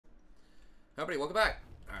Company, welcome back.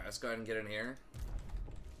 Alright, let's go ahead and get in here.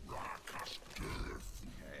 Okay.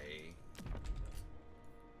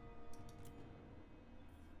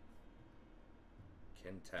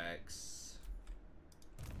 Kintex.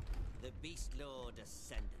 The Beast Lord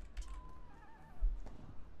Ascendant.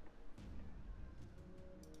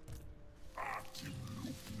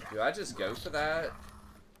 Do I just go for that?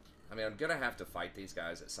 I mean, I'm gonna have to fight these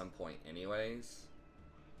guys at some point anyways.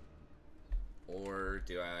 Or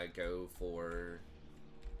do I go for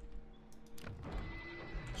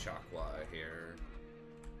Chakwa here?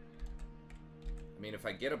 I mean, if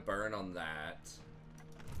I get a burn on that,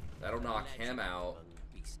 that'll knock him out.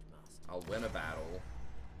 I'll win a battle.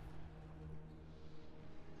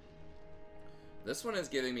 This one is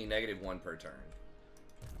giving me -1 per turn.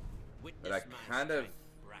 But I kind of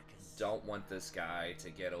don't want this guy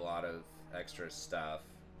to get a lot of extra stuff.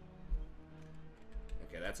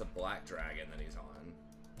 Okay, that's a black dragon that he's on.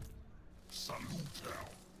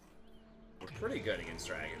 We're pretty good against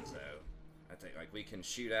dragons, though. I think, like, we can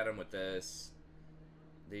shoot at them with this.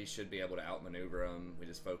 These should be able to outmaneuver them. We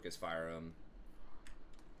just focus fire them.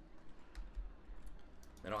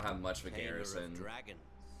 They don't have much of a garrison. They're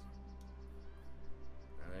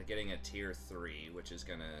getting a tier 3, which is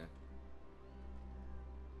gonna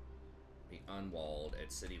be unwalled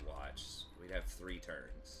at City Watch. We'd have 3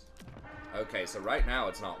 turns. Okay, so right now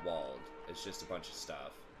it's not walled. It's just a bunch of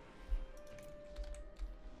stuff.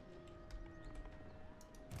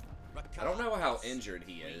 I don't know how injured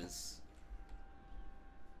he is.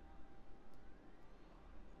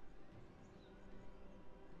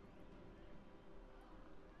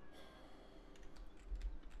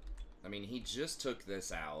 I mean, he just took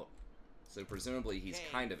this out, so presumably he's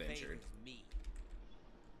kind of injured.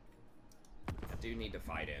 I do need to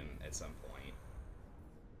fight him at some point.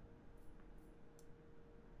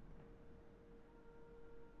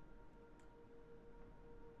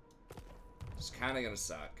 It's kind of gonna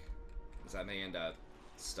suck, because I may end up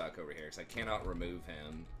stuck over here, because I cannot remove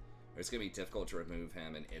him. Or it's gonna be difficult to remove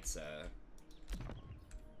him, and it's Alright,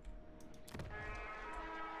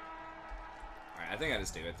 I think I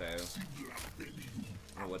just do it, though. I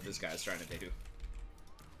don't know what this guy's trying to do.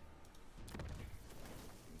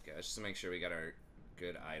 Okay, let's just make sure we got our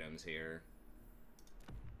good items here.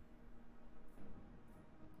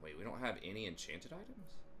 Wait, we don't have any enchanted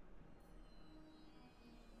items?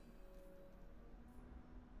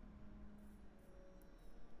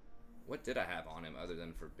 What did I have on him other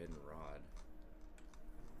than Forbidden Rod?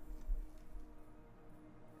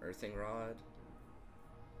 Earthing Rod?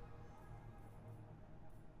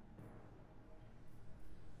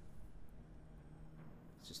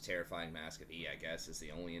 It's just Terrifying Mask of E, I guess, is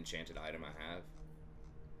the only enchanted item I have.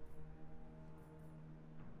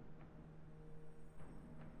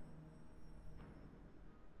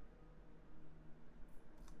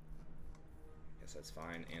 Guess that's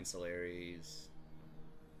fine. Ancillaries.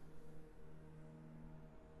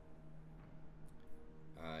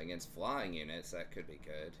 Against flying units, that could be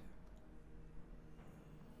good.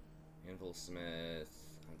 Anvil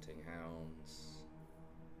Smith, Hunting Hounds.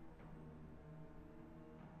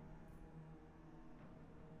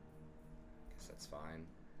 Guess that's fine.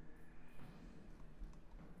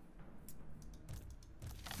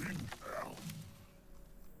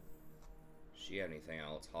 She have anything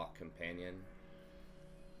else? Hawk Companion.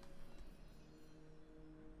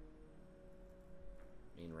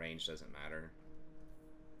 I mean, range doesn't matter.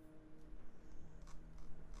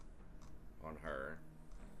 On her.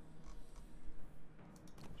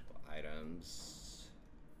 Items.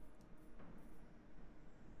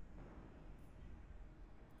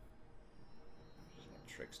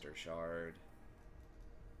 Trickster Shard.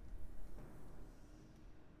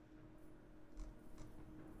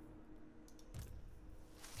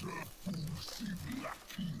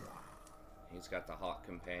 He's got the Hawk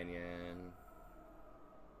Companion.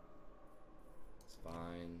 It's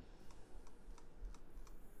fine.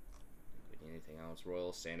 Anything else?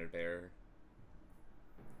 Royal Standard Bearer.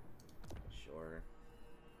 Sure.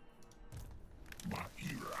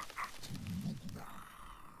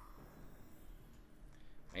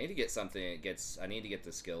 I need to get something that gets... I need to get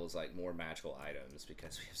the skills like more magical items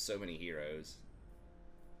because we have so many heroes.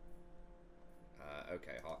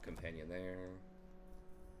 Okay, Hawk Companion there.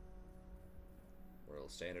 Royal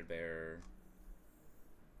Standard Bearer.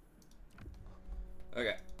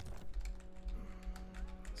 Okay.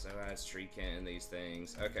 So that's Treekin, these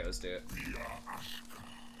things. Okay, let's do it.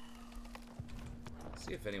 Let's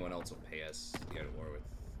see if anyone else will pay us to go to war with.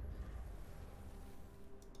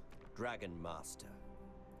 Dragon Master.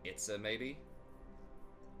 It's a maybe?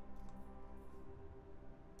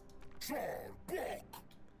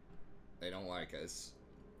 They don't like like us.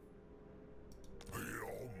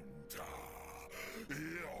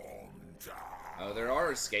 Oh, there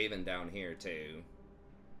are Skaven down here too.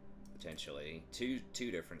 Potentially. Two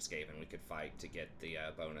different Skaven we could fight to get the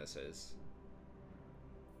bonuses.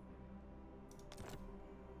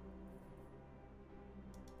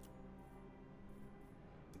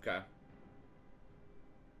 Okay.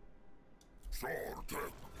 He's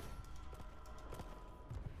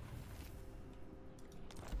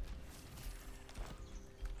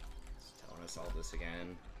telling us all this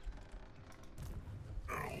again.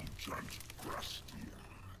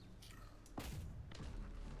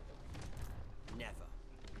 Never.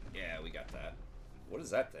 Yeah, we got that. What is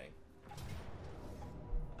that thing?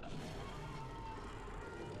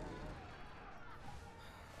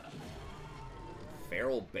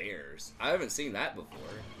 Feral bears. I haven't seen that before.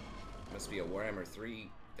 Must be a Warhammer 3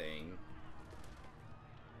 thing.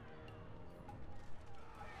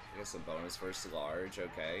 I guess a bonus versus large,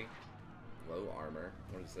 okay. Low armor.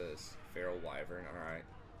 What is this? Feral wyvern, alright.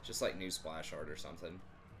 Just like new splash art or something.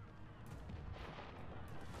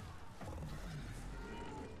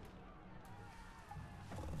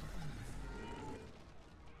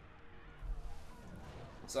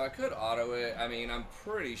 So I could auto it. I mean, I'm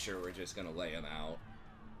pretty sure we're just gonna lay him out.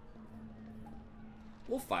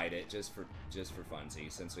 We'll fight it just for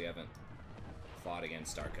funsies, since we haven't fought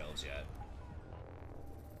against Dark Elves yet.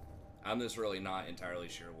 I'm just really not entirely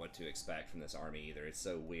sure what to expect from this army either. It's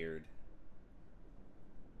so weird.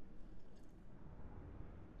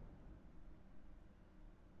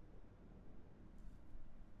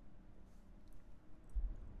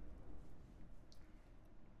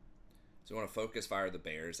 So we want to focus fire the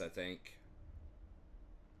bears, I think.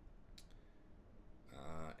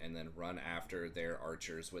 And then run after their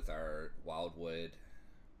archers with our wildwood.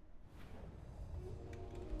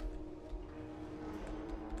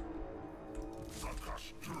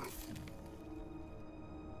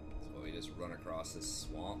 So we just run across this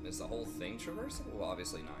swamp. Is the whole thing traversable? Well,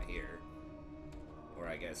 obviously not here. Or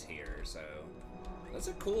I guess here, so... That's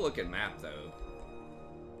a cool looking map, though.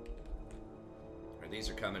 Or these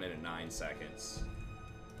are coming in at 9 seconds.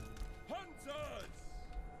 Hunters!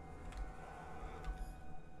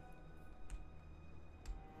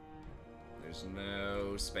 There's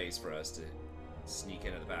no space for us to sneak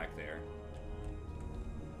into the back there.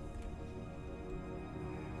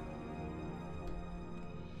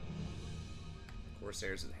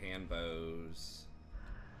 Corsairs with hand bows.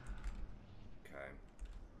 Okay.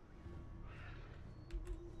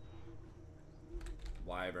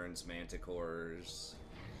 Wyverns, manticores.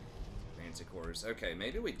 Manticores. Okay,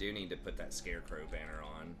 maybe we do need to put that scarecrow banner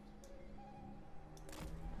on.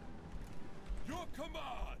 Your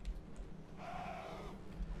command!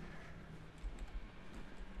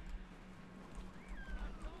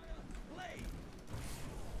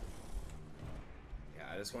 Yeah,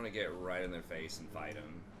 I just want to get right in their face and fight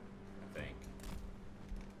them, I think.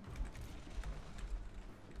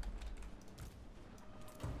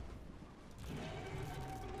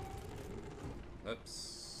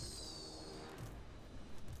 Oops.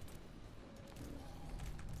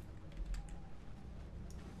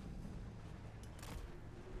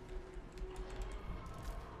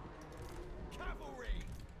 Cavalry.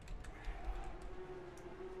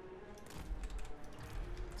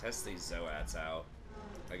 Test these Zoats out.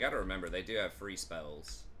 I gotta remember, they do have free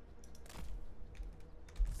spells.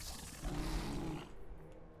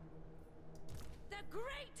 The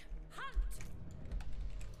Great Hunt!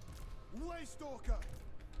 Waystalker!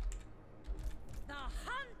 The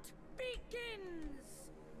hunt begins!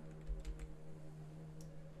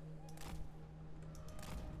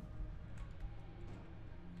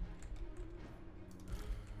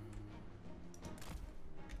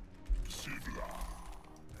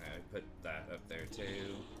 I put that up there too.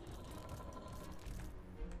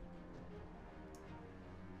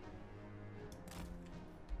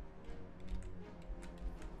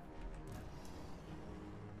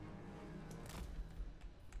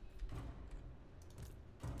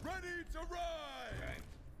 Ready to ride! Okay.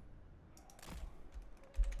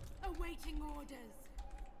 Awaiting orders.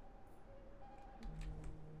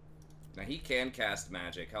 Now he can cast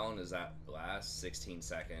magic. How long does that last? 16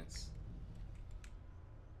 seconds.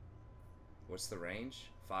 What's the range?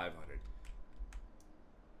 500.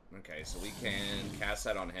 Okay, so we can cast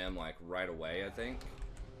that on him like right away, I think.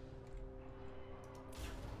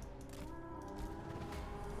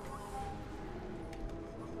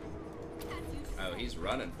 Oh, he's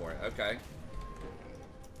running for it. Okay.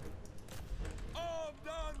 Armed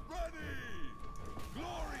and ready!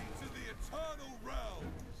 Glory to the eternal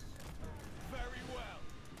realms! Very well.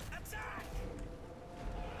 Attack!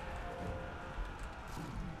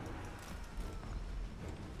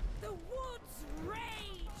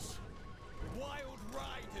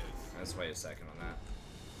 a second on that.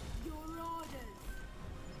 Your orders.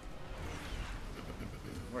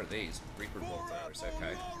 What are these? Reaper Bolt throwers,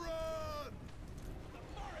 okay.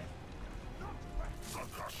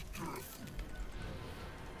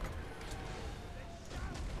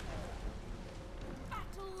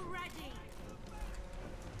 Battle ready.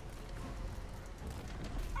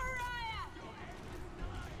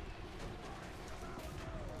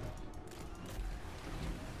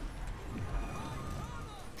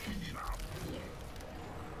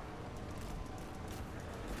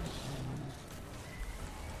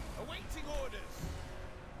 Awaiting orders.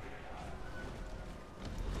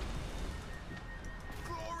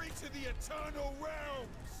 Glory to the eternal realms.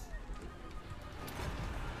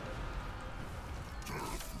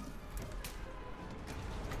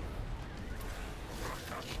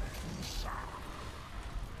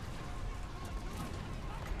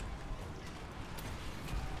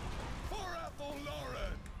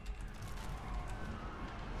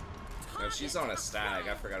 No, she's on a stag.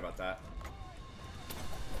 I forgot about that.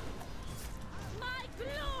 My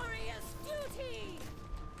glorious duty.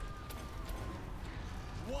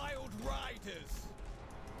 Wild riders.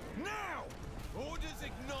 Now! Orders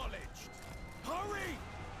acknowledged. Hurry!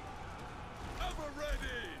 Ever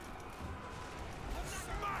ready!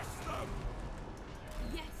 Smash them!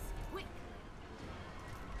 Yes, quick.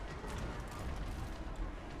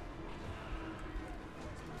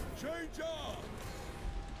 Change arms!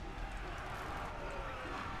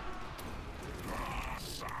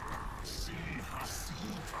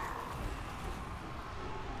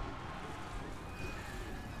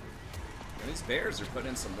 These bears are putting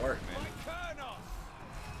in some work, man.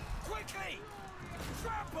 Quickly!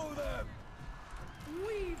 Trample them!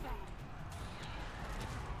 Weaver.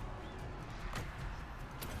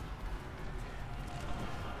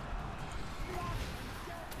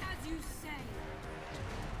 As you say.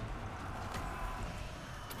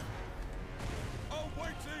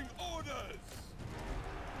 Awaiting orders!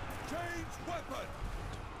 Change weapon!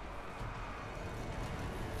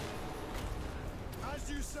 As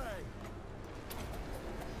you say.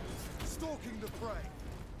 Stalking the prey.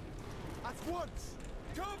 At once!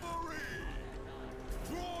 Cavalry!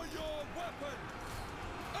 Draw your weapon!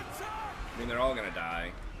 Attack! I mean, they're all gonna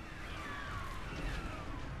die.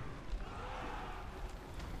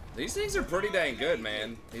 These things are pretty dang good,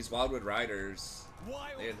 man. These Wildwood Riders,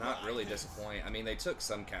 they did not really disappoint. I mean, they took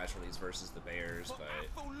some casualties versus the bears, but...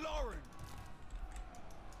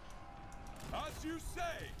 As you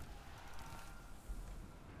say!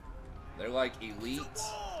 They're like elite,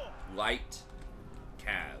 light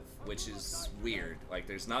cav, which is weird. Like,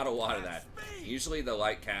 there's not a lot of that. Usually the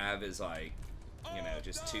light cav is like, you know,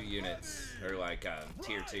 just 2 units, or like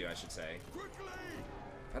tier 2, I should say.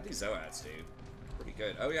 How'd these Zoats do? Pretty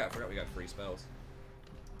good. Oh yeah, I forgot we got free spells.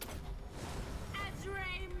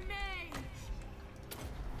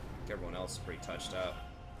 Everyone else is pretty touched up.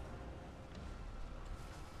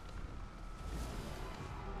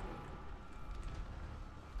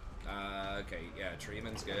 Okay, yeah,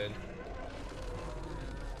 Treeman's good.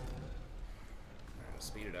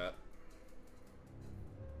 Speed it up.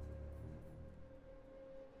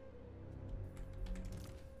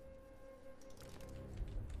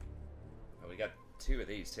 Oh, we got 2 of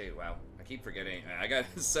these too. Wow, I keep forgetting. I got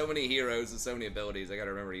so many heroes and so many abilities. I gotta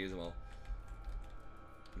remember to use them all.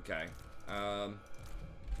 Okay. I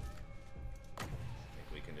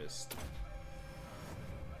think we can just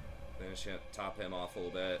finish it, top him off a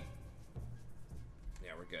little bit.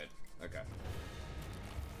 Yeah, we're good. Okay.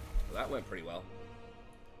 Well, that went pretty well.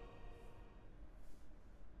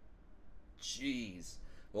 Jeez.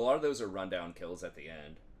 Well, a lot of those are rundown kills at the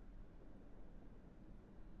end.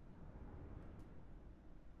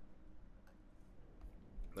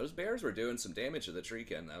 Those bears were doing some damage to the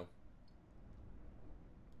treekin, though.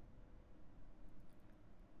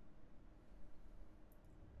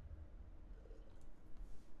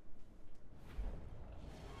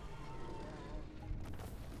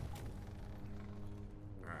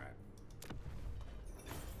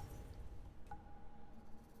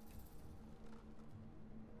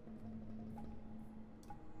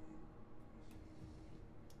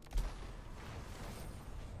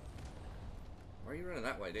 Why are you running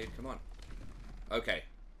that way, dude? Come on. Okay.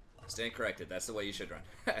 Stand corrected. That's the way you should run.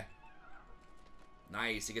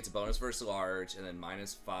 Nice. He gets a bonus versus large, and then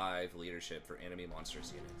 -5 leadership for enemy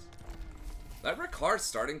monsters units. That Ricard's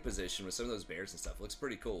starting position with some of those bears and stuff looks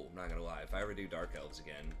pretty cool, I'm not gonna lie. If I ever do Dark Elves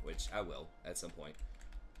again, which I will at some point,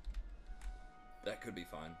 that could be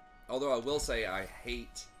fun. Although I will say I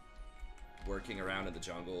hate working around in the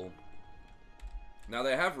jungle. Now,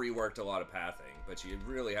 they have reworked a lot of pathing, but you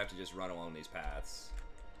really have to just run along these paths.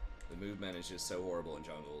 The movement is just so horrible in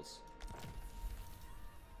jungles.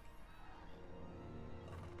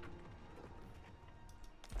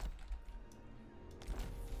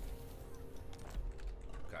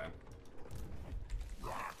 Okay.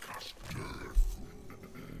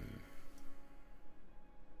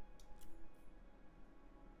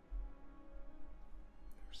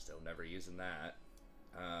 Still never using that.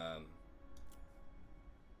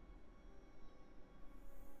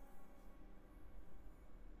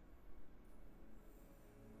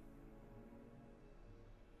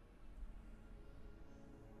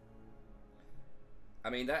 I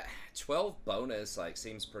mean, that 12 bonus, like,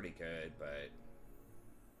 seems pretty good, but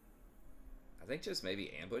I think just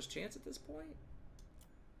maybe ambush chance at this point?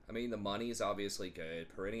 I mean, the money is obviously good.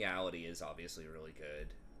 Perenniality is obviously really good.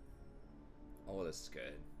 All of this is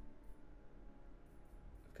good.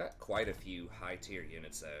 I've got quite a few high-tier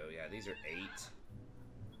units, though. Yeah, these are 8.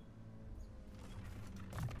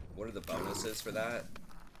 What are the bonuses for that?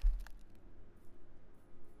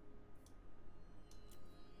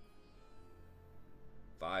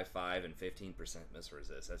 5, 5, and 15% miss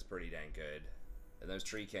resist. That's pretty dang good. And those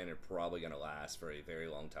tree cannon are probably going to last for a very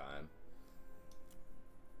long time.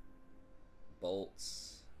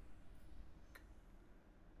 Bolts.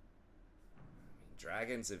 I mean,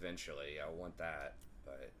 dragons eventually. I want that,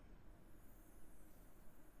 but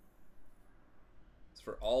it's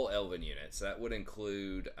for all elven units. That would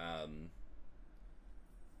include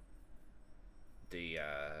the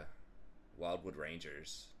Wildwood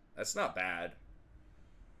Rangers. That's not bad.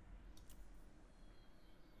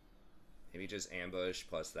 Maybe just ambush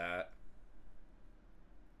plus that.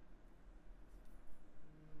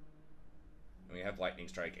 And we have lightning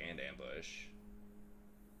strike and ambush.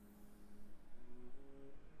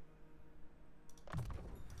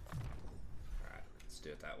 Alright, let's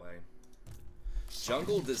do it that way.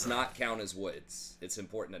 Jungle does not count as woods. It's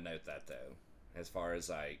important to note that, though. As far as,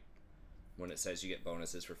 like, when it says you get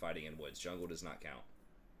bonuses for fighting in woods, jungle does not count.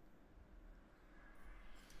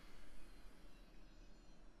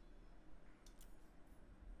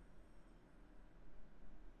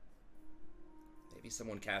 Maybe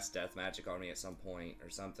someone casts death magic on me at some point or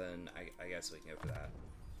something. I guess we can go for that.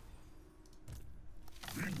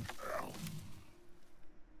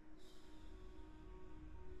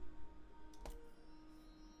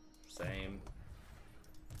 Same.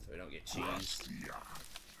 So we don't get cheese.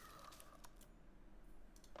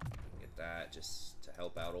 Get that just to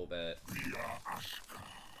help out a little bit.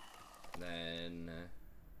 And then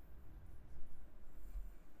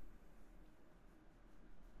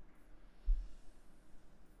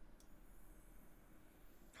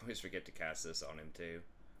I always forget to cast this on him too.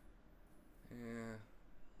 Yeah.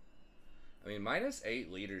 I mean,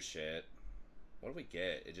 -8 leadership. What do we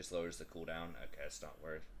get? It just lowers the cooldown. Okay, it's not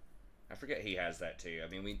worth. I forget he has that too. I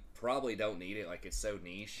mean, we probably don't need it. Like, it's so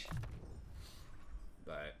niche.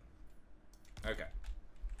 But okay,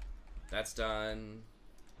 that's done.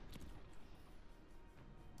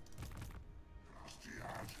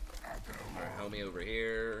 Alright, homie over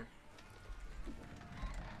here.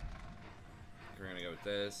 We're gonna go with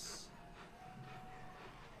this.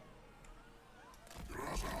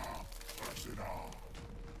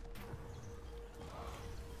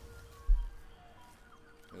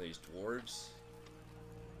 Are these dwarves?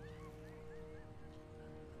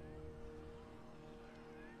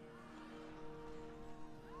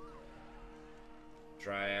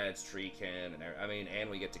 Dryads, treekin, and I mean, and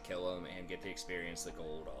we get to kill them and get the experience, the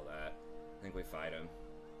gold, all that. I think we fight them.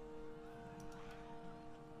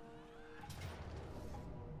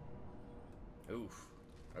 Oof.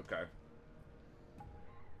 Okay.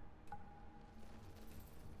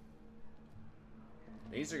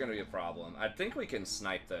 These are going to be a problem. I think we can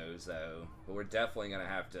snipe those, though. But we're definitely going to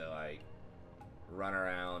have to, like, run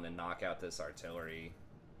around and knock out this artillery.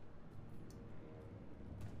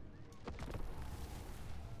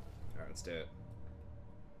 Alright, let's do it.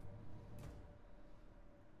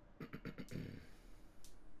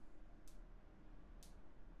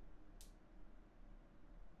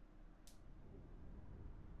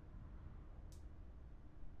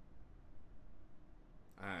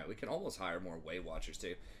 Alright, we can almost hire more Way Watchers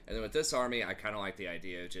too. And then with this army, I kind of like the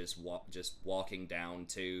idea of just walking down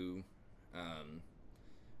to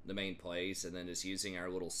the main place and then just using our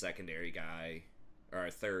little secondary guy, or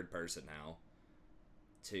our third person now,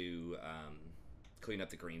 to clean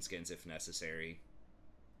up the greenskins if necessary.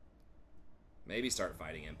 Maybe start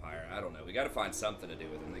fighting Empire. I don't know. We got to find something to do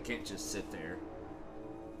with them. They can't just sit there.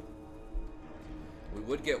 We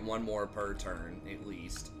would get one more per turn, at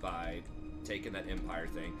least, by taking that Empire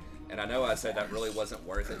thing. And I know I said that really wasn't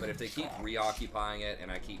worth it, but if they keep reoccupying it and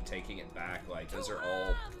I keep taking it back, like, those are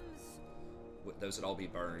all those would all be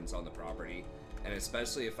burns on the property. And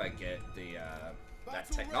especially if I get the that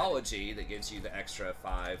technology that gives you the extra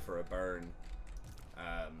 5 for a burn,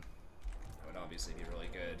 that would obviously be really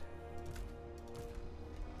good.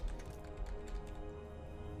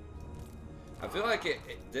 I feel like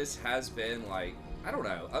this has been, like, I don't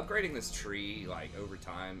know, upgrading this tree, like, over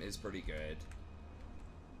time is pretty good.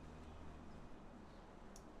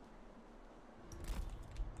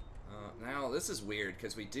 Now, this is weird,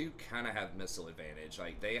 because we do kind of have missile advantage.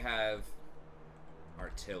 Like, they have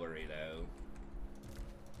artillery, though.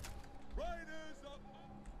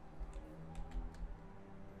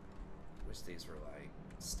 Wish these were, like,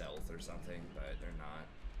 stealth or something, but they're not.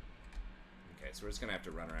 Okay, so we're just gonna have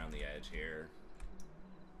to run around the edge here.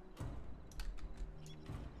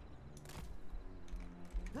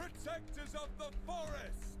 Protectors of the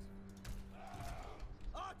forest!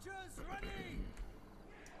 Archers ready!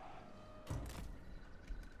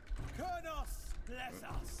 Kurnos, bless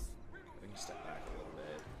us! We can step back a little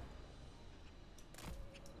bit.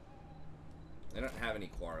 They don't have any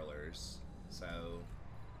quarrelers, so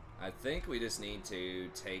I think we just need to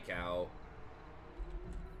take out.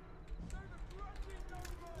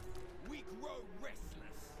 We grow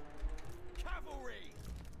restless. Cavalry!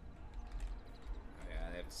 Oh, yeah,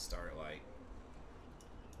 they have to start, like,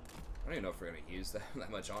 I don't even know if we're gonna use them that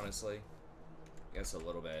much, honestly. I guess a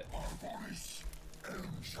little bit.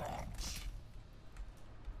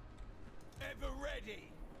 Ever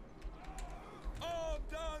ready!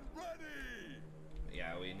 Armed and ready!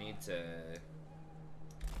 Yeah, we need to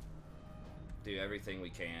do everything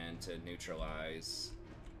we can to neutralize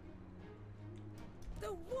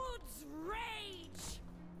The woods rage!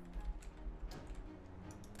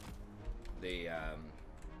 the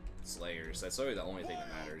slayers. That's really the only thing that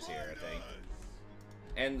matters here, I think.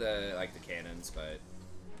 And the, like, the cannons, but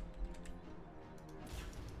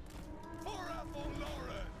For Ethel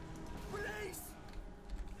Lauren! Police!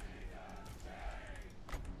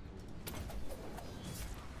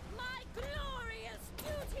 My glorious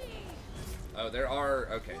duty! oh, there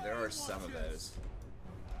are some of those.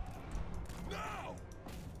 Now!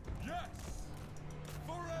 Yes!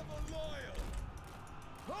 Forever loyal!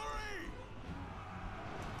 Hurry!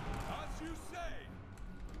 As you say!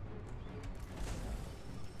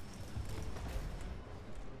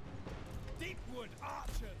 Deepwood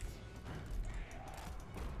archers!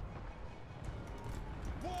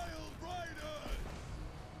 Wild Riders!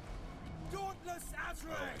 Dauntless Oh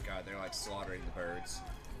Azrael! my god, they're like slaughtering the birds.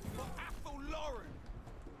 For Ethel Lauren!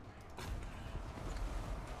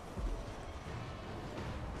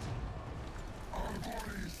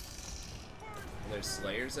 There's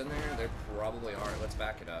slayers in there? There probably are. Let's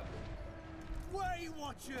back it up. Way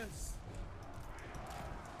Watchers!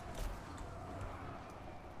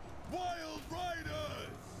 Wild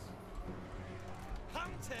Riders!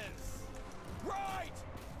 Hunters! Right!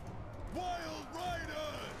 Wild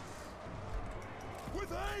Riders!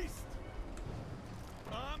 With haste!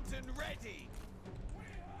 Armed and ready!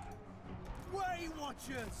 Way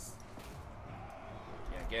Watchers!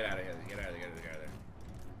 Yeah, get out of here. Get out of there. Get out of there.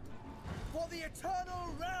 For the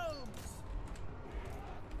Eternal Realms!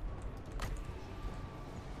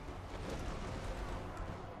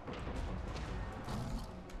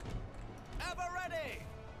 Ever ready!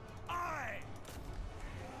 Aye!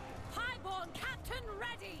 Highborn captain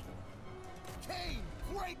ready! Cain,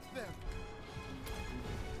 break them!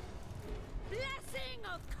 Blessing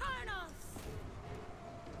of Kurnos!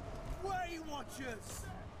 Way Watchers!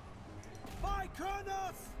 By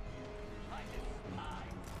Kurnos!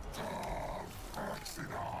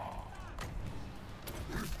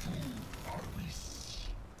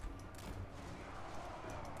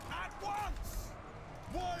 At once!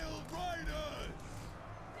 Wild Riders!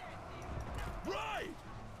 Right!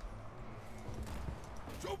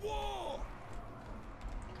 To war!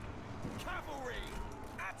 Cavalry!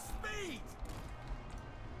 At speed!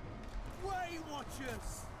 Way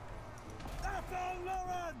Watchers! Ethel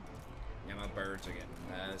Lauren! Yeah, my birds are getting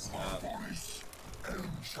messed up.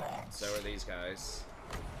 So are these guys.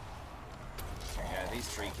 Yeah, these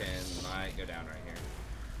treekin might go down right here.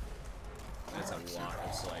 That's a lot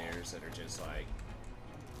of slayers that are just, like,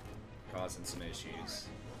 causing some issues.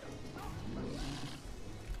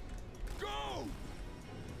 Go!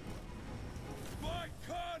 By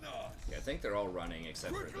Kurnos! Yeah, I think they're all running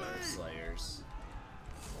except for Quickly! the slayers.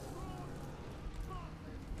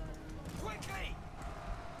 Quickly!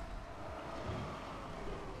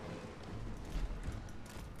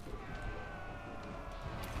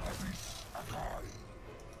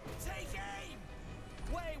 Take aim!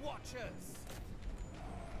 Way Watchers!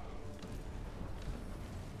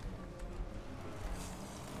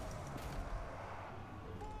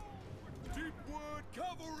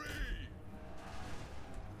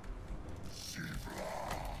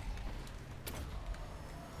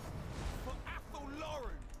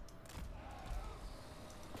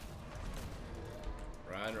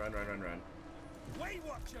 Way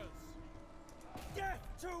Watchers! Death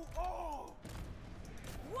to all!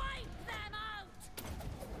 Wipe them out!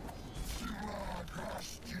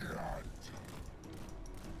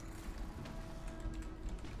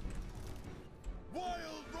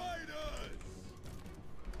 Wild Riders!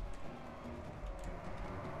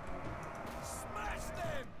 Smash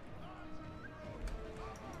them!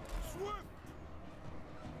 Swift!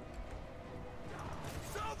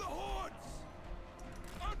 Sound the horns!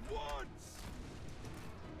 At once!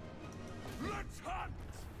 Let's hunt!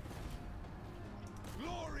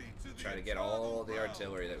 Glory to the Try to get all eternal the realm.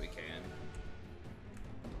 artillery that we can.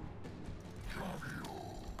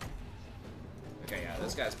 Okay, yeah,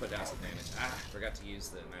 this guy's put down some damage. Ah, forgot to use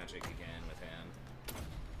the magic again with him.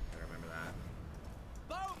 I remember that.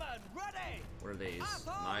 Bowman, ready! What are these?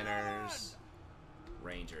 Up, Miners,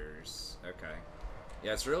 Rangers. Okay.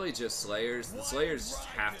 Yeah, it's really just Slayers. The Slayers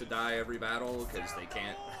have to die every battle because they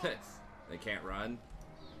can't they can't run.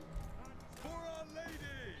 For Our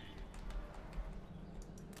Lady!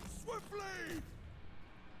 Swiftly!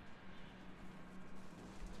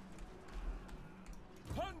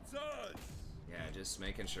 Hunters! Yeah, just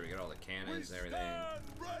making sure we get all the We cannons and everything. stand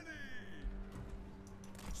ready!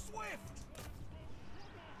 Swift!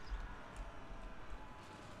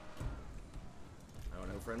 Oh,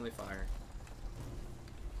 no friendly fire.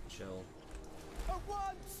 Chill. At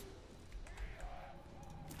once!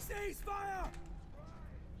 Ceasefire!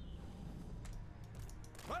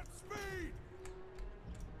 At speed!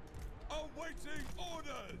 Awaiting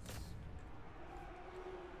orders!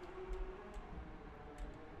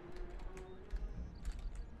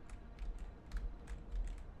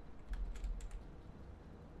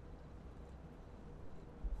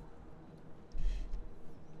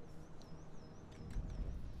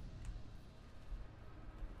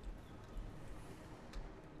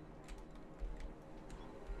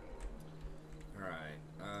 Alright,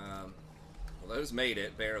 well those made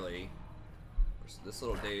it, barely. Where's this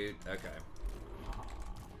little dude? Okay.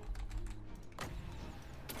 Can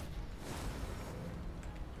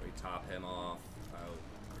we top him off? Oh,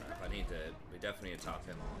 crap, we definitely need to top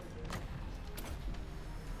him off.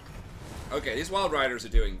 Okay, these Wild Riders are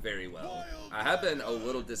doing very well. I have been a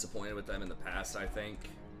little disappointed with them in the past, I think.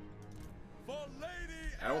 For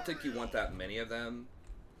Lady I don't think you want that many of them,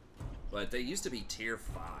 but they used to be tier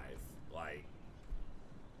 5, like...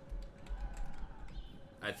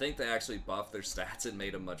 I think they actually buffed their stats and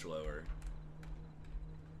made them much lower.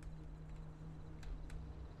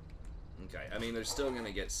 Okay, I mean, they're still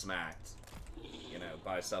gonna get smacked, you know,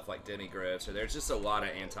 by stuff like Demigriffs, or there's just a lot of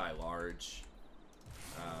anti-large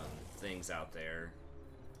things out there.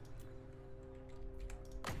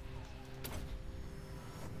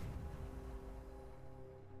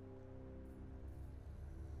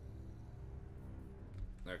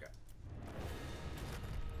 Okay.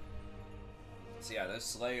 So yeah, those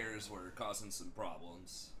Slayers were causing some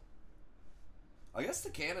problems. I guess the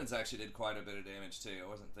cannons actually did quite a bit of damage too. I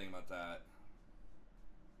wasn't thinking about that.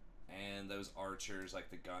 And those archers, like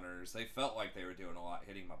the gunners, they felt like they were doing a lot,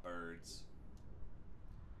 hitting my birds.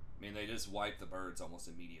 I mean, they just wiped the birds almost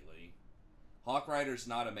immediately. Hawk Rider's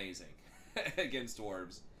not amazing against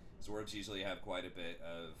dwarves. Dwarves usually have quite a bit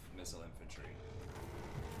of missile infantry.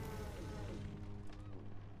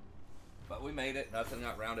 But we made it. Nothing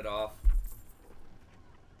got rounded off.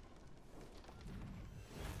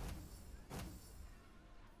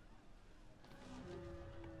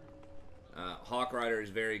 Hawk Rider is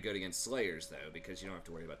very good against Slayers, though, because you don't have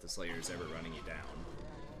to worry about the Slayers ever running you down.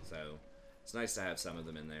 So, it's nice to have some of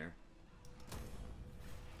them in there.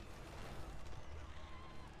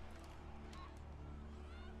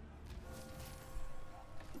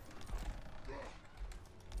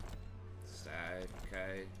 Stag,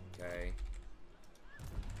 okay, okay.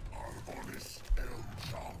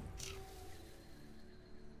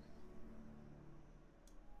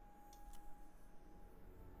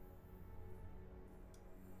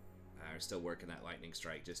 We're still working that lightning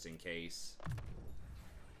strike just in case.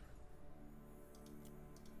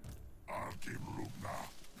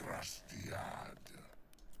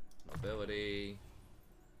 Mobility.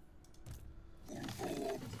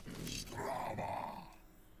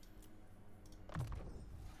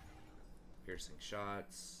 Piercing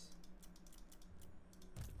shots.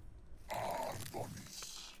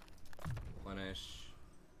 Replenish.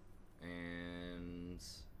 And...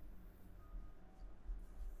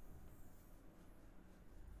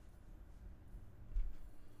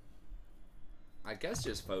 I guess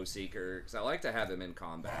just Foe Seeker, because I like to have him in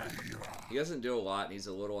combat. He doesn't do a lot, and he's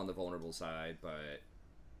a little on the vulnerable side, but...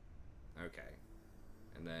 Okay.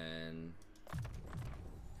 And then...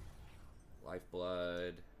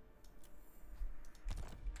 Lifeblood.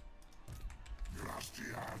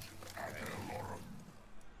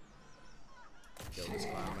 Kill this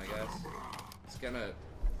clown, I guess. It's gonna...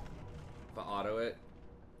 If I auto it...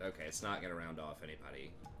 Okay, it's not gonna round off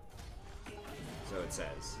anybody. So it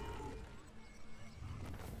says.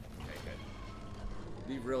 Okay, good. It'd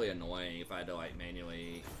be really annoying if I had to, like,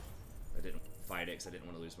 manually... I didn't fight it because I didn't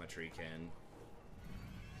want to lose my treekin.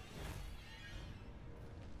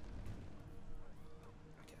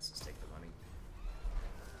 I guess let's take the money.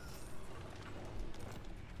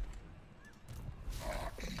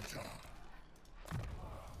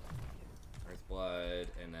 Earth Blood,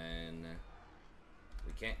 and then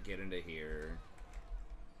we can't get into here.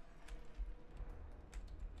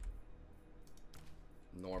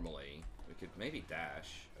 Normally, we could maybe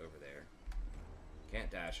dash over there.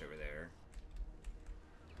 Can't dash over there.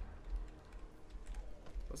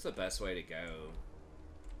 What's the best way to go?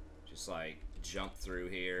 Just like jump through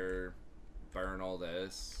here, burn all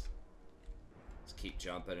this. Just keep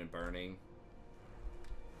jumping and burning.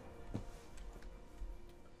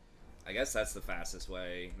 I guess that's the fastest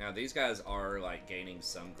way. Now these guys are like gaining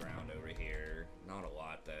some ground over here. Not a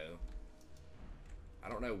lot though. I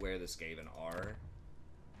don't know where the Skaven are.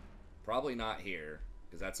 Probably not here,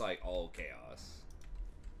 because that's like all chaos.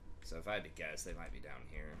 So if I had to guess, they might be down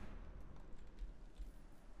here.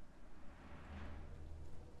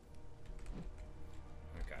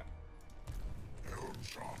 Okay.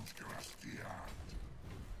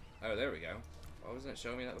 Oh, there we go. Why wasn't it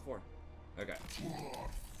showing me that before? Okay.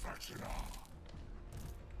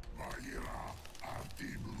 Alright,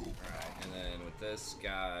 and then with this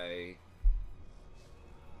guy...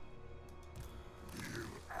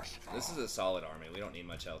 This is a solid army. We don't need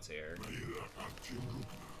much else here.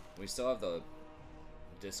 We still have the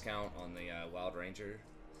discount on the Wild Ranger.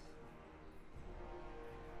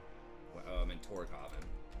 Oh, I'm in Torghaven.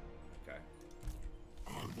 Okay.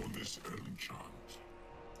 Albonis Elmchant.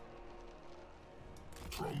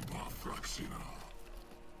 Tromba Fraxina.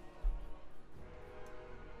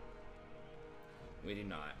 We do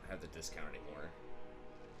not have the discount anymore.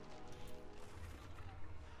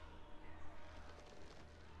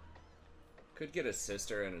 Could get a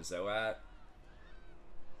sister and a Zoat.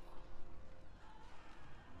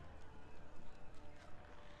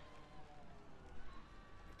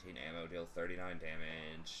 18 ammo, deal 39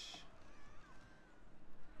 damage.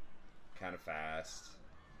 Kind of fast.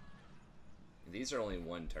 These are only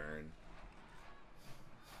one turn.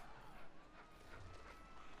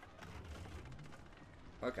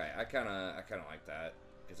 Okay, I kind of like that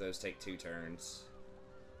because those take 2 turns.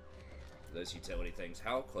 Those utility things.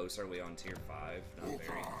 How close are we on tier 5? Not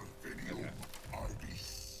very. Okay.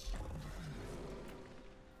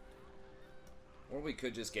 Or we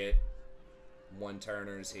could just get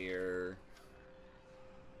 1-turners here.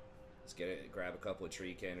 Let's get it. Grab a couple of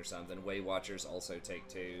treekin or something. Way Watchers also take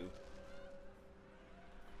 2.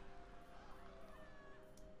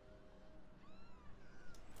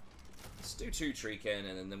 Let's do 2 treekin,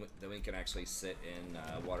 and then we can actually sit in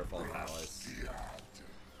Waterfall Palace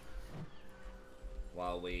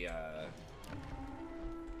while we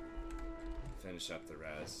finish up the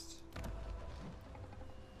rest.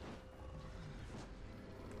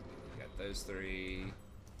 We got those 3.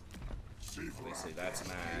 Obviously that's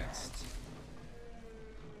maxed.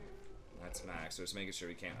 That's maxed. So just making sure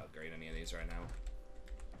we can't upgrade any of these right now.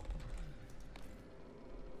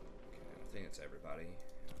 Okay, I think it's everybody.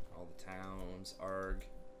 All the towns. Arg.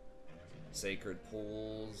 Sacred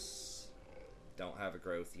Pools. Don't have a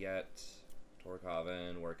growth yet.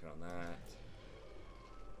 Torghaven, working on that.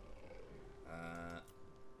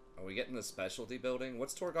 Are we getting the specialty building?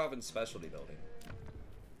 What's Torghaven's specialty building?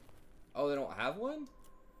 Oh, they don't have one?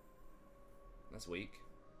 That's weak.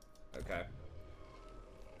 Okay.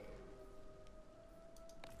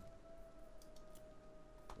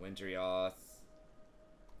 Windrioth.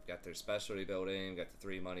 Got their specialty building, got the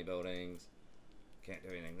 3 money buildings. Can't do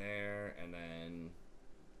anything there, and then...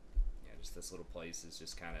 yeah, just this little place is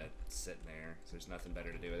just kind of sitting there, so there's nothing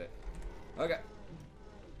better to do with it. Okay.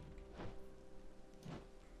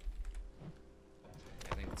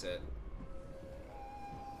 I think that's it.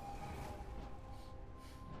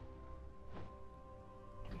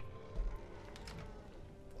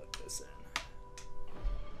 Put this in.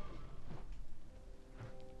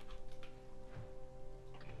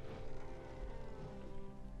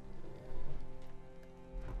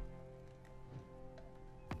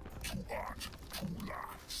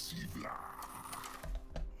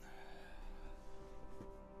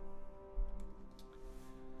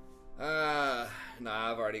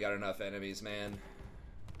 Nah, I've already got enough enemies, man.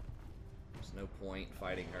 There's no point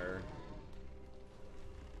fighting her.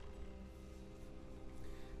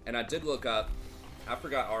 And I did look up I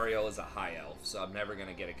forgot Ariel is a high elf, so I'm never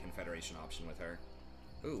gonna get a Confederation option with her.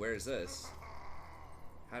 Ooh, where is this?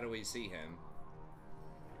 How do we see him?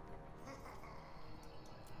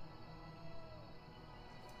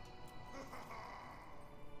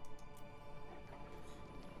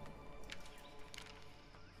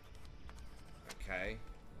 Okay.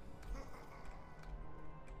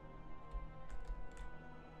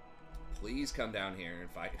 Please come down here and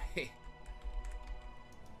fight me.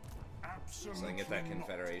 So I can get that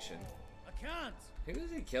Confederation. I can't. Who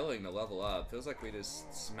is he killing to level up? Feels like we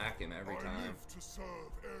just smack him every time. live to serve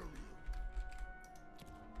Ariel.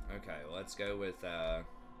 Okay, well, let's go with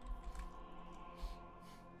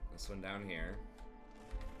this one down here.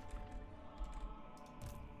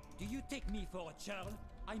 Do you take me for a child?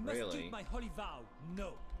 I must Really? keep my holy vow.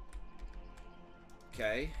 No.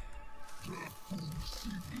 Okay. See,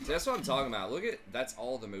 that's what I'm talking about. Look at, that's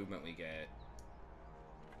all the movement we get.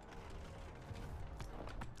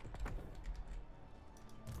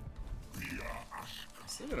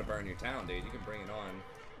 Still gonna burn your town, dude. You can bring it on.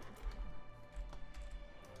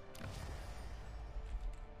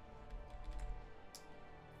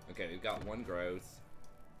 Okay, we've got one growth.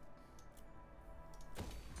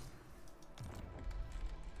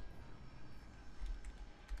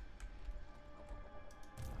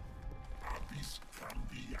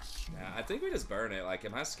 I think we just burn it. Like,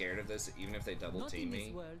 am I scared of this even if they double team me? Not in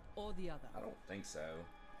this world or the other. I don't think so.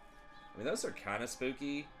 I mean, those are kind of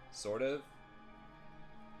spooky, sort of.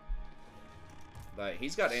 But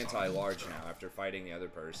he's got anti-large now after fighting the other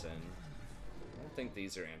person. I don't think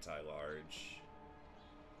these are anti-large.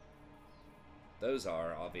 Those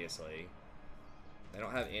are, obviously. They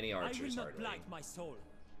don't have any archers, I will not hardly. blight my soul.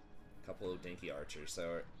 A couple of dinky archers, so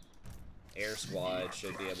our air squad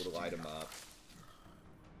should be able to light them up.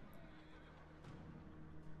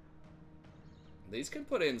 These can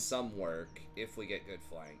put in some work if we get good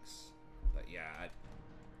flanks. But yeah, I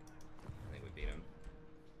think we beat them.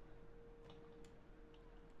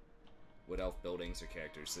 Wood Elf buildings or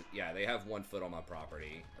characters. So, yeah, they have 1 foot on my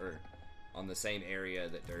property. Or on the same area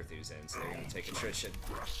that Durthu's in, so they're going to take attrition.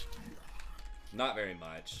 Not very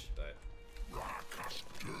much, but...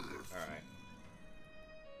 Alright.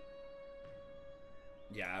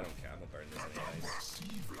 Yeah, I don't care. I'm going to burn this anyways.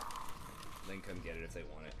 Then come get it if they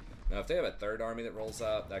want it. Now, if they have a third army that rolls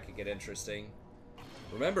up, that could get interesting.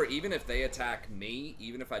 Remember, even if they attack me,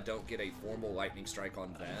 even if I don't get a formal lightning strike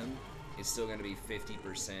on them, it's still going to be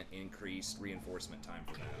 50% increased reinforcement time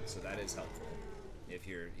for them. So that is helpful if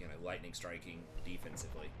you're, you know, lightning striking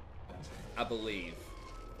defensively. I believe.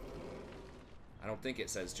 I don't think it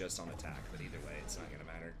says just on attack, but either way, it's not going to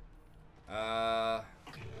matter.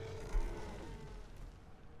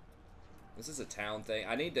 This is a town thing.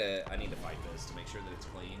 I need to fight this to make sure that it's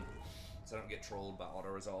clean, so I don't get trolled by auto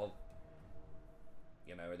resolve.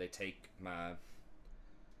 You know, or they take my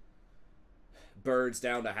birds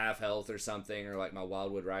down to half health or something, or like my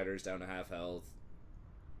wildwood riders down to half health.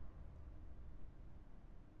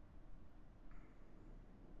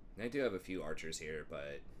 I do have a few archers here,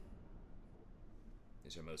 but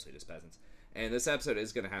these are mostly just peasants. And this episode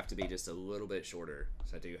is going to have to be just a little bit shorter,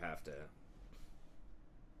 so I do have to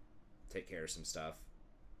take care of some stuff.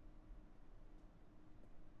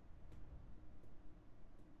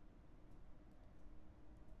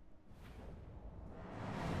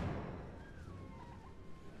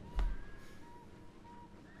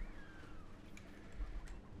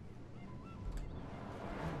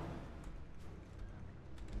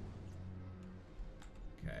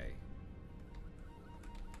 Okay.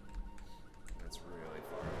 That's really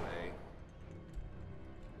far away.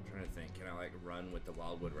 I'm trying to think, can I like run with the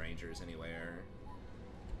Wildwood Rangers anywhere?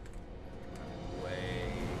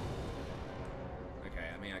 Way. Okay,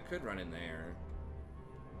 I mean I could run in there.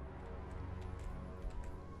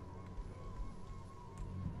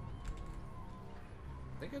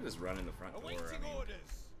 I think I just run in the front door. Awaiting I mean, orders.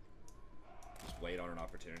 just wait on an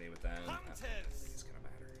opportunity with them. I don't think it's gonna matter.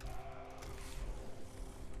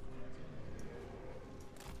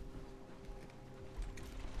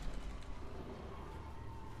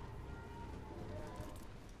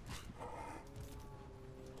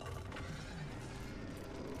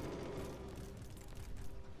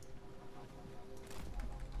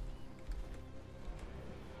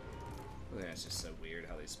 I think that's just so weird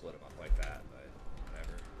how they split them up like that, but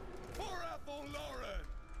whatever. For Apple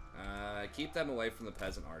Lauren. Keep them away from the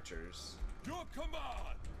peasant archers. Your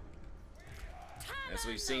command. As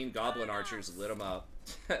we've seen, goblin archers lit them up.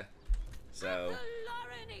 So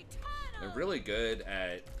they're really good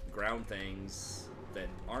at ground things that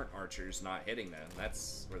aren't archers not hitting them.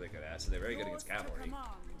 That's where they're good at. So they're very good against cavalry.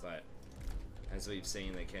 But as we've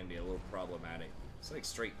seen, they can be a little problematic It's like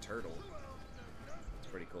straight turtle. It's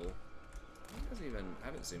pretty cool. It doesn't even, I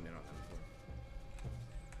haven't zoomed in on that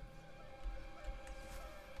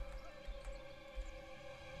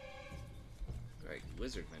before. Like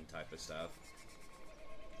wizardman type of stuff.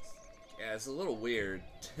 Yeah, it's a little weird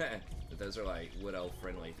that those are like wood elf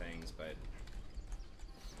friendly things, but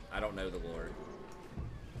I don't know the lore.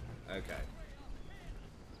 Okay.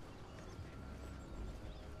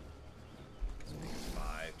 Let's make it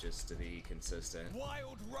 5 just to be consistent.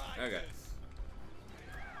 Wild riders. Okay.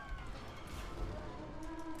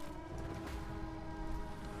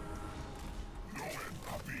 No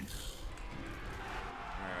puppies.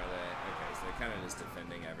 Where are they? Okay, so they're kind of just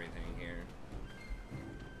defending everything here.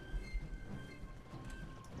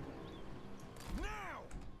 Now.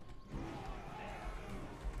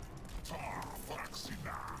 Tar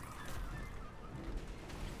Flaxina.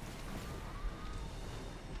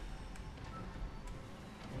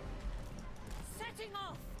 Setting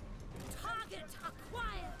off! Target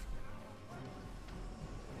acquired!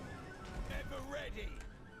 Ever ready.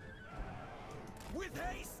 With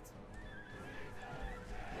haste.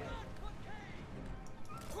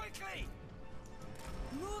 Quickly.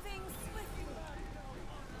 Moving swiftly!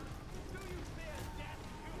 Do you fear death,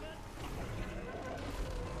 human?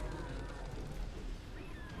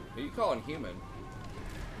 Who you calling human?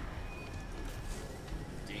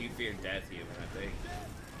 Do you fear death, human? I think.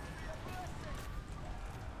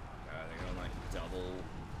 They're going like double.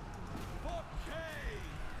 Okay.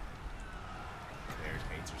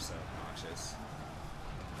 Barricades are so obnoxious.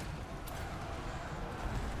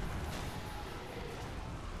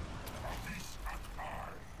 Puppies at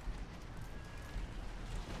eye.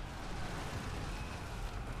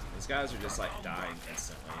 These guys are just like dying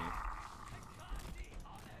instantly.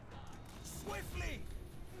 Swiftly.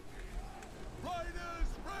 Riders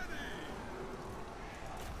ready!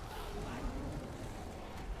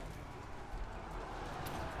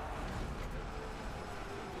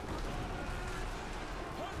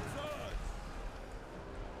 Hunters!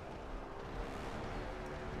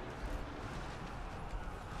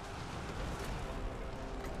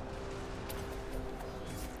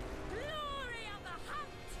 Glory of the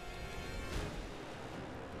hunt!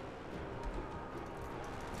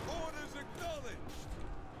 Orders acknowledged!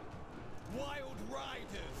 Wild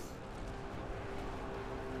riders.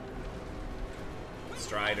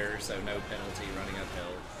 Strider, so no penalty running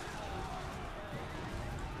uphill.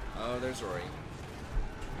 Oh, there's Rory.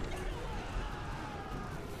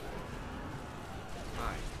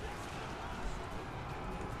 Hi.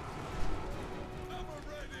 Ever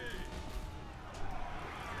ready!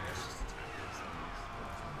 Let's just attack these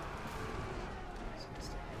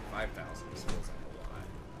things. 5,000 feels like a lot.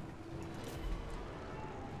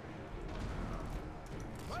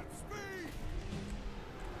 At speed!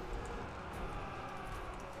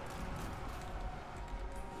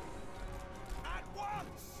 At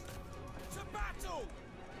once. To battle.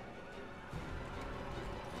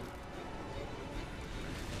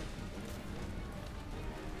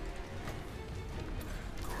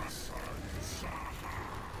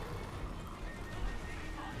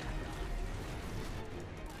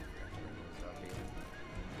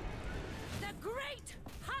 The great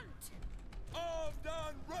hunt! Armed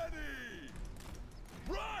and ready!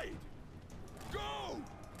 Ride! Go!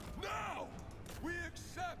 Now! We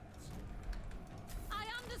accept! I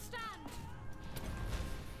understand!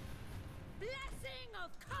 Blessing of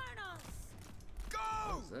Karnos! Go.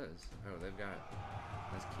 What's this? Oh, they've got.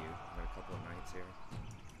 That's cute. Got a couple of knights here.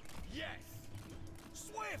 Yes.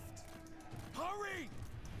 Swift. Hurry.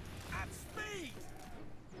 At speed.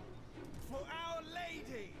 For Our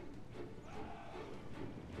Lady.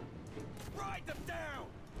 Ride them down.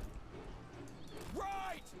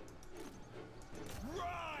 Ride.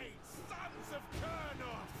 Ride, sons of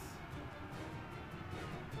Kurnos.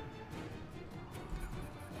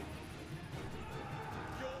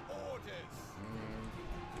 Your orders.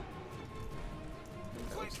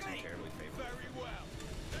 That looks too Quickly. terribly favorable. Very well.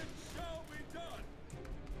 It shall be done!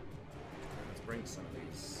 Let's bring some of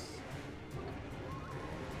these.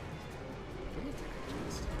 What do you think of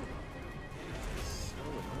this stuff? It's so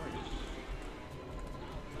annoying.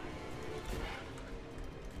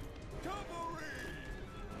 Cavalry!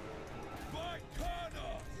 By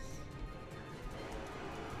Karnos!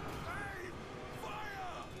 Aim!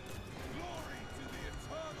 Fire! Glory to the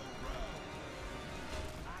eternal realm!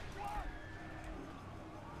 At once!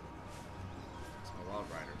 It's my Wild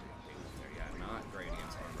Rider thing there. Yeah, not great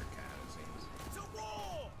against Armored Cat, it seems. To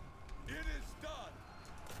war. It is done!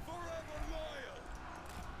 Forever loyal!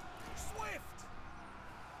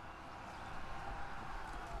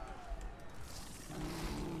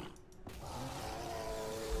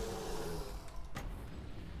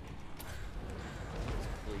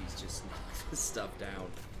 just knock this stuff down.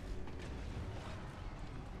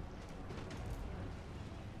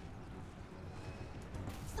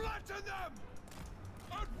 Flatten them!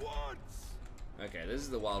 At once! Okay, this is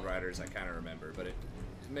the Wild Riders I kind of remember, but it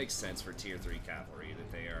makes sense for tier 3 cavalry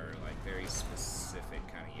that they are like very specific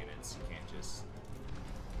kind of units. You can't just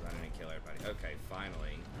run in and kill everybody. Okay,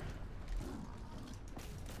 finally.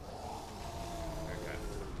 Okay.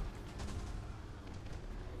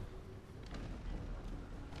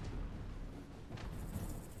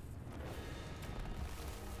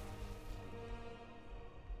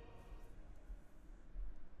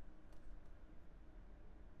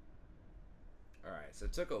 Alright, so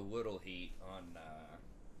it took a little heat on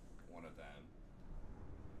one of them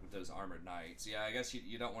with those armored knights. Yeah, I guess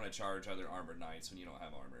you don't want to charge other armored knights when you don't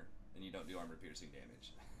have armor and you don't do armor piercing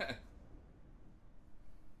damage.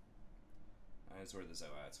 That's where the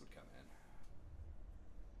Zoats would come in.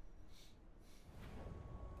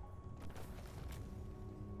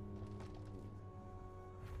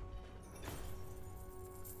 Okay.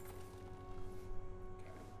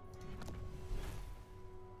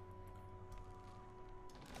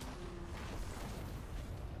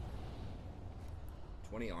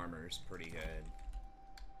 20 armor is pretty good.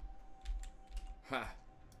 Ha!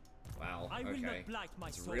 Wow, I will okay. not blight my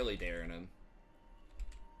It's soul. really daring him.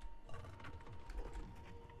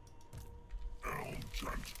 Elves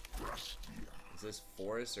and Prestia. Is this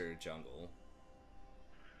forest or jungle?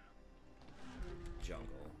 Jungle.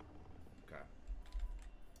 Okay.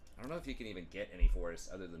 I don't know if you can even get any forests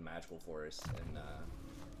other than magical forests in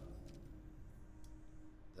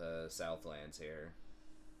the Southlands here.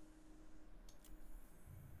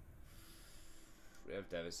 We have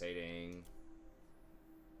devastating.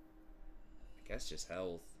 I guess just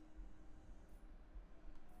health.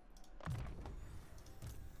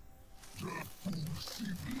 Durthu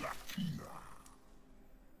Sivlakina.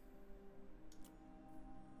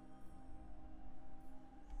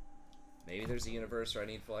 Maybe there's a universe where I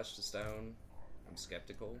need flesh to stone. I'm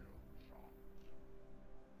skeptical.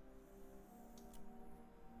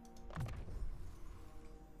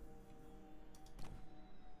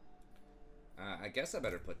 I guess I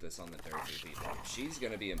better put this on the Durthu people. She's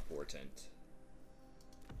gonna be important.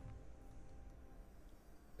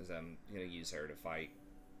 Because I'm gonna use her to fight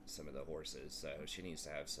some of the horses, so she needs to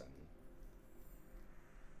have some.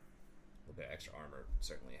 A little bit of extra armor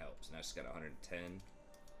certainly helps. Now she's got 110.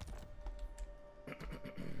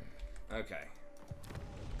 Okay.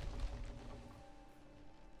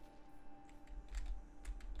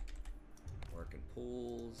 Working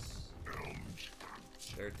pools.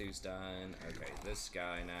 Durthu's done. Okay, this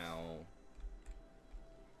guy now.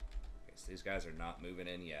 Okay, so these guys are not moving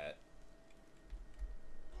in yet.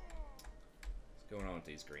 What's going on with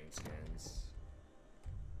these greenskins?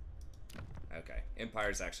 Okay,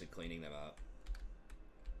 Empire's actually cleaning them up.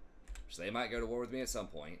 So they might go to war with me at some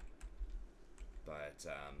point. But,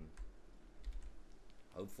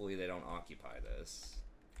 hopefully they don't occupy this.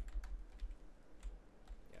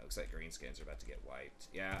 Yeah, looks like greenskins are about to get wiped.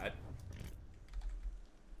 Yeah, I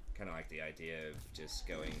kind of like the idea of just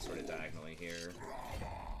going sort of diagonally here.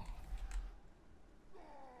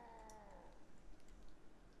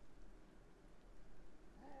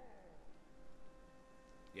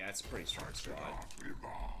 Yeah, it's a pretty strong squad.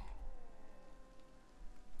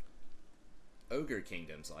 Ogre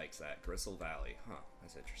Kingdoms likes that. Gristle Valley. Huh,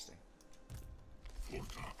 that's interesting. Okay,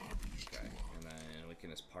 and then we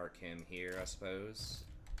can just park him here, I suppose.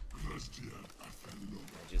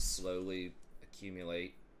 And just slowly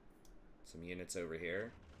accumulate some units over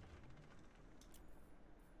here.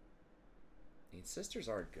 These sisters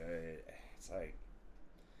are good. It's like,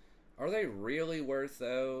 are they really worth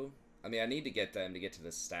though? I mean, I need to get them to get to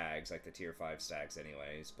the stags, like the tier 5 stags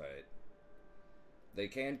anyways, but they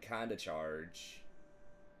can kind of charge.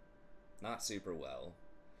 Not super well.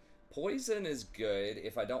 Poison is good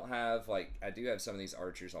if I don't have, like, I do have some of these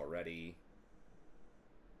archers already.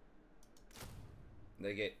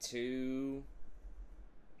 They get 2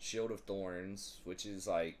 Shield of Thorns, which is,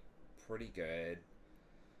 like, pretty good.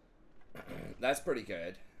 That's pretty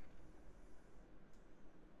good.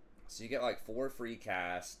 So you get, like, 4 free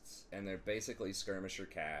casts, and they're basically Skirmisher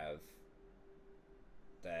Cav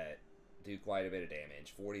that do quite a bit of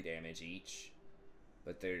damage. 40 damage each,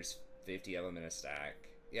 but there's 50 of them in a stack.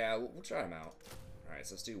 Yeah, we'll try them out. Alright,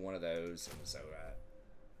 so let's do one of those and so that.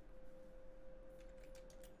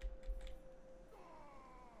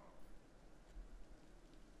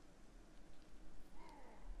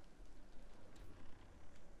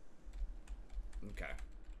 Okay.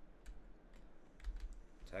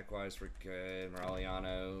 Tech-wise, we're good.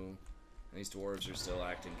 Moraliano. These dwarves are still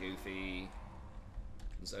acting goofy.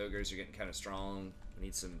 Those ogres are getting kind of strong. We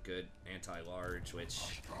need some good anti-large,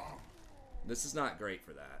 which this is not great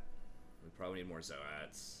for that. We probably need more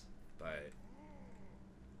Zoats, but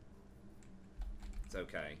it's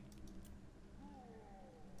okay.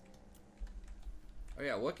 Oh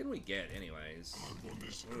yeah, what can we get anyways?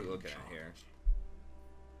 What are we looking at here?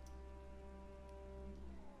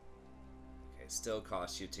 Okay, still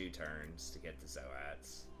costs you 2 turns to get the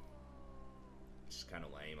Zoats. Which is kind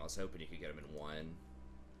of lame. I was hoping you could get them in 1.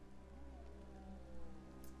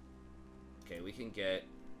 Okay, we can get...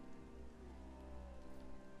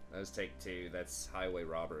 Those take 2. That's highway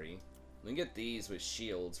robbery. We can get these with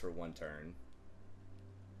shields for 1 turn.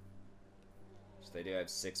 So they do have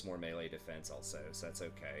 6 more melee defense also, so that's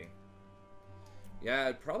okay. Yeah,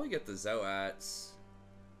 I'd probably get the Zoats.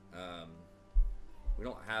 We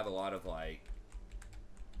don't have a lot of, like,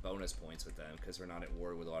 bonus points with them because we're not at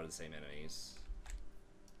war with a lot of the same enemies.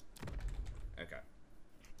 Okay.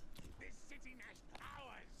 This city has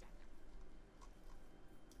powers.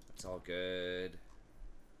 That's all good.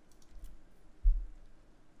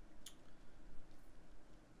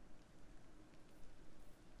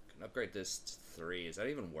 Can upgrade this to 3. Is that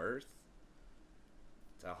even worth?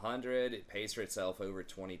 It's 100. It pays for itself over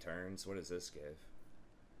 20 turns. What does this give?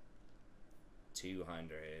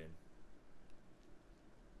 200.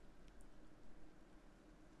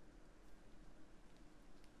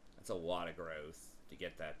 That's a lot of growth to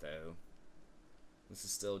get that, though. This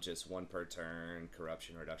is still just 1 per turn,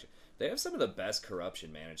 corruption reduction. They have some of the best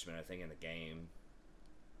corruption management, I think, in the game.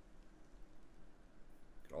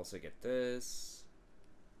 Could also get this.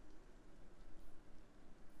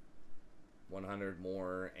 100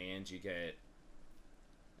 more, and you get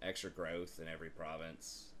extra growth in every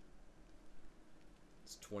province.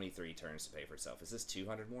 It's 23 turns to pay for itself. Is this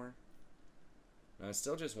 200 more? No, it's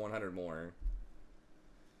still just 100 more.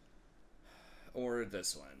 Or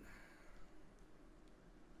this one.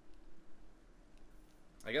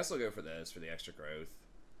 I guess I'll go for this, for the extra growth.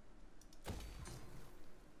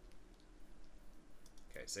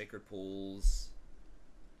 Okay, Sacred Pools.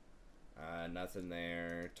 Nothing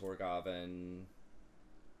there. Torghaven.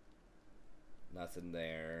 Nothing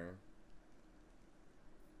there.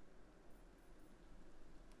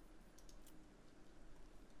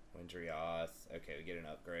 Windrioth. Okay, we get an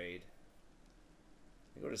upgrade.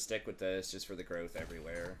 I think we'll just stick with this just for the growth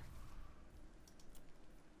everywhere.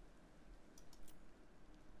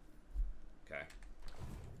 Okay.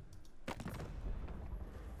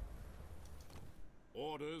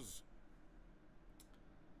 Orders.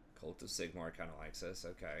 Cult of Sigmar kind of likes us.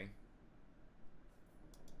 Okay.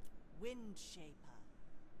 Wind Shaper.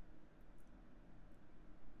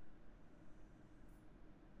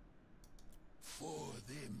 For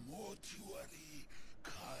the mortuary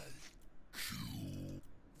cult Q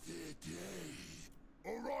the day.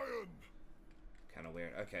 Orion. Kind of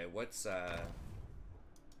weird. Okay, what's allied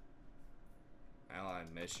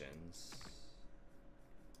missions?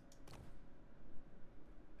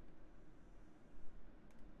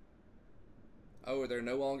 Oh, they're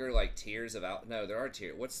no longer like tiers of out. No, there are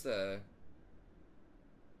tiers. What's the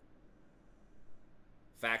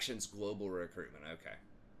factions global recruitment? Okay,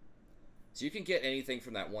 so you can get anything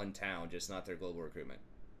from that one town, just not their global recruitment.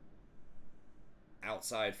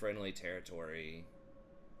 Outside friendly territory,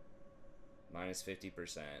 minus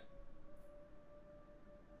 50%.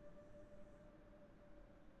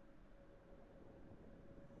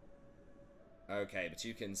 Okay, but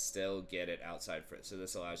you can still get it outside for so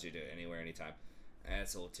this allows you to do it anywhere, anytime.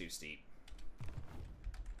 That's a little too steep.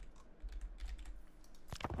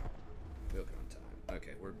 We'll get on time.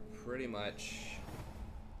 Okay, we're pretty much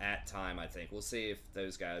at time, I think. We'll see if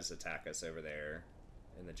those guys attack us over there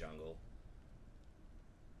in the jungle.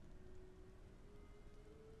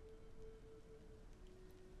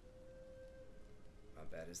 My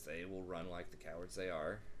bet is they will run like the cowards they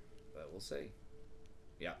are, but we'll see.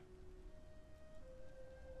 Yeah.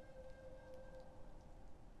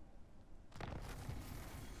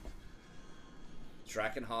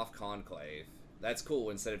 Drakenhof Conclave. That's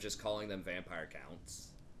cool, instead of just calling them vampire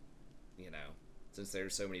counts. You know, since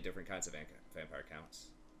there's so many different kinds of vampire counts.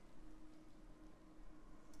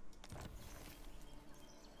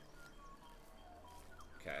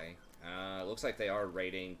 Okay. Looks like they are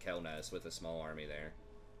raiding Kelnes with a small army there.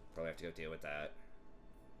 Probably have to go deal with that.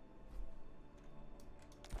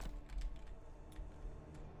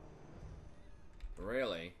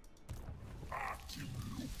 Really?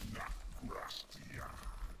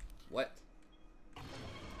 What?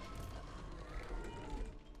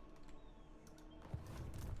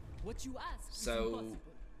 What you ask is So, impossible.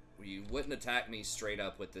 you wouldn't attack me straight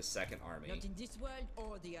up with this second army. Not in this world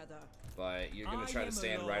or the other. But you're gonna try to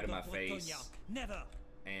stand right in my face. Never.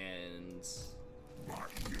 And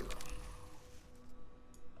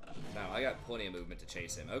no, I got plenty of movement to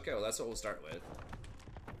chase him. Okay, well that's what we'll start with.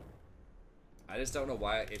 I just don't know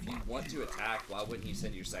why, if you want to attack, why wouldn't you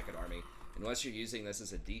send your second army? Unless you're using this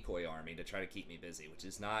as a decoy army to try to keep me busy, which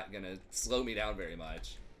is not gonna slow me down very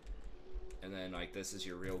much. And then, like, this is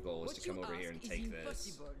your real goal, is to come over here and take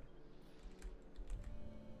this.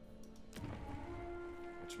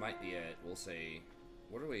 Which might be it. We'll see.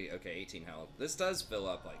 What are we? Okay, 18 health. This does fill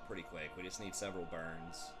up, like, pretty quick. We just need several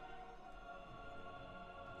burns.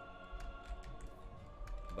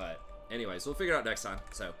 But, anyways, we'll figure it out next time.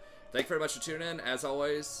 So, thank you very much for tuning in. As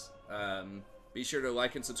always, be sure to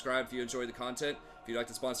like and subscribe if you enjoy the content. If you'd like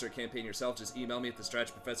to sponsor a campaign yourself, just email me at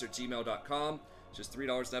thestrategyprofessor@gmail.com. Just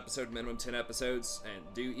 $3 an episode, minimum 10 episodes.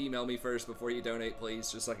 And do email me first before you donate,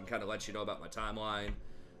 please, just so I can kind of let you know about my timeline.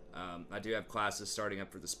 I do have classes starting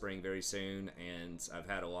up for the spring very soon, and I've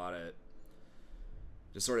had a lot of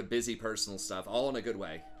just sort of busy personal stuff, all in a good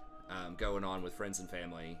way, going on with friends and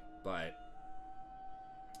family. But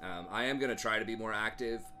I am going to try to be more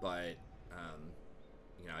active, but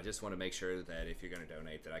you know, I just want to make sure that if you're going to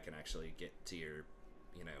donate, that I can actually get to your,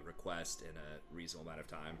 you know, request in a reasonable amount of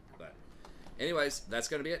time. But anyways, that's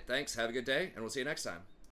going to be it. Thanks. Have a good day, and we'll see you next time.